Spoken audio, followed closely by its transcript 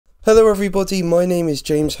Hello everybody, my name is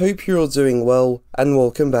James, hope you're all doing well, and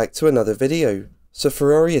welcome back to another video. So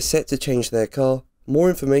Ferrari is set to change their car, more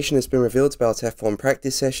information has been revealed about F1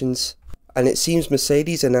 practice sessions, and it seems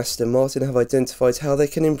Mercedes and Aston Martin have identified how they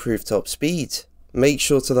can improve top speed. Make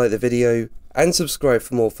sure to like the video, and subscribe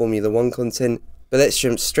for more Formula 1 content, but let's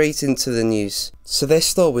jump straight into the news. So let's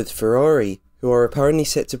start with Ferrari, who are apparently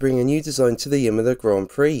set to bring a new design to the Imola Grand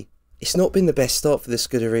Prix. It's not been the best start for the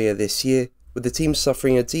Scuderia this year, with the team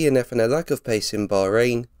suffering a DNF and a lack of pace in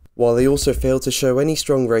Bahrain, while they also failed to show any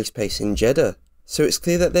strong race pace in Jeddah. So it's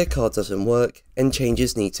clear that their car doesn't work, and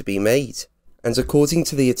changes need to be made. And according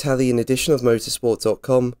to the Italian edition of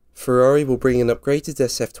motorsport.com, Ferrari will bring an upgraded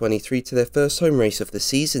SF23 to their first home race of the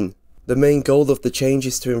season. The main goal of the change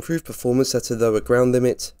is to improve performance at a lower ground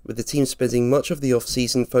limit, with the team spending much of the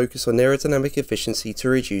off-season focus on aerodynamic efficiency to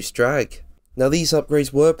reduce drag. Now these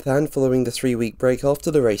upgrades were planned following the 3-week break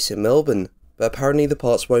after the race in Melbourne, but apparently the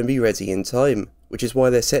parts won't be ready in time, which is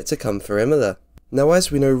why they're set to come for Imola. Now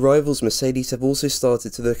as we know, rivals Mercedes have also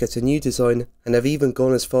started to look at a new design, and have even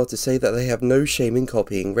gone as far to say that they have no shame in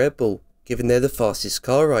copying Red Bull, given they're the fastest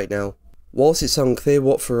car right now. Whilst it's unclear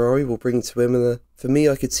what Ferrari will bring to Imola, for me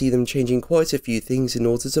I could see them changing quite a few things in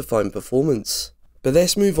order to find performance. But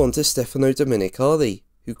let's move on to Stefano Domenicali,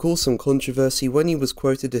 who caused some controversy when he was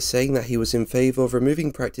quoted as saying that he was in favour of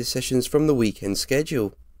removing practice sessions from the weekend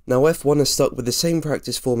schedule. Now F1 has stuck with the same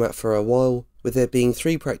practice format for a while, with there being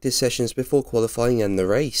 3 practice sessions before qualifying and the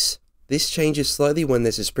race. This changes slightly when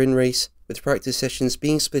there's a sprint race, with practice sessions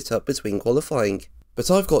being split up between qualifying. But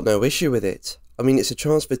I've got no issue with it. I mean, it's a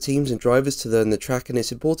chance for teams and drivers to learn the track, and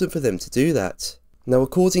it's important for them to do that. Now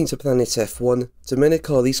according to Planet F1,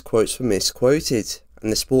 Domenicali's quotes were misquoted,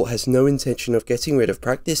 and the sport has no intention of getting rid of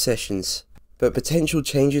practice sessions. But potential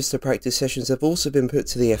changes to practice sessions have also been put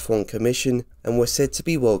to the F1 Commission, and were said to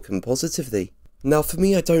be welcomed positively. Now for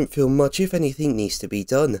me, I don't feel much if anything needs to be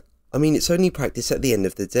done. I mean, it's only practice at the end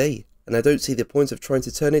of the day, and I don't see the point of trying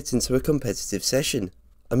to turn it into a competitive session.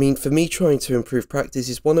 I mean, for me, trying to improve practice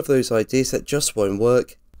is one of those ideas that just won't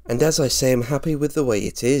work, and as I say, I'm happy with the way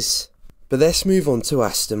it is. But let's move on to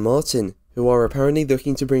Aston Martin, who are apparently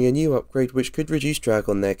looking to bring a new upgrade which could reduce drag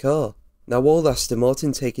on their car. Now while Aston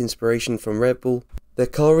Martin take inspiration from Red Bull, their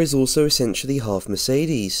car is also essentially half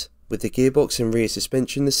Mercedes, with the gearbox and rear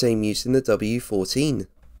suspension the same used in the W14.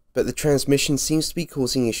 But the transmission seems to be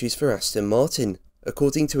causing issues for Aston Martin.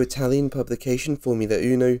 According to Italian publication Formula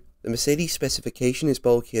Uno, the Mercedes specification is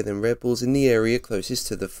bulkier than Red Bull's in the area closest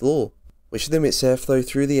to the floor, which limits airflow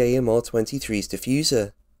through the AMR23's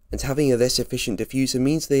diffuser. And having a less efficient diffuser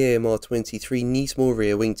means the AMR23 needs more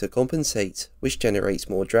rear wing to compensate, which generates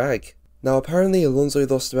more drag. Now apparently Alonso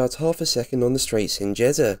lost about half a second on the straights in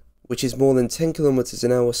Jeddah, which is more than 10 km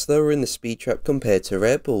an hour slower in the speed trap compared to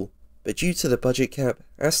Red Bull. But due to the budget cap,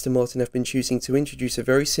 Aston Martin have been choosing to introduce a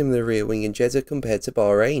very similar rear wing in Jeddah compared to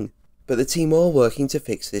Bahrain. But the team are working to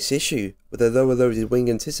fix this issue, with a lower loaded wing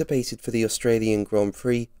anticipated for the Australian Grand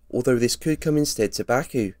Prix, although this could come instead to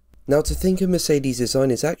Baku. Now to think of Mercedes'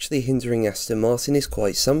 design is actually hindering Aston Martin is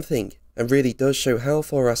quite something, and really does show how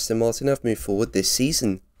far Aston Martin have moved forward this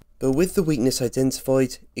season. But with the weakness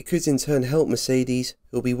identified, it could in turn help Mercedes,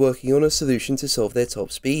 who will be working on a solution to solve their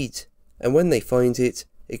top speed. And when they find it,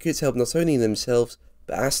 it could help not only themselves,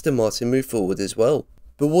 but Aston Martin move forward as well.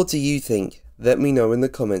 But what do you think? Let me know in the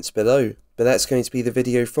comments below. But that's going to be the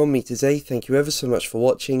video from me today. Thank you ever so much for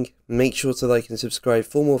watching. Make sure to like and subscribe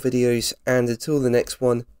for more videos, and until the next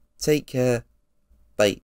one, take care.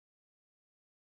 Bye.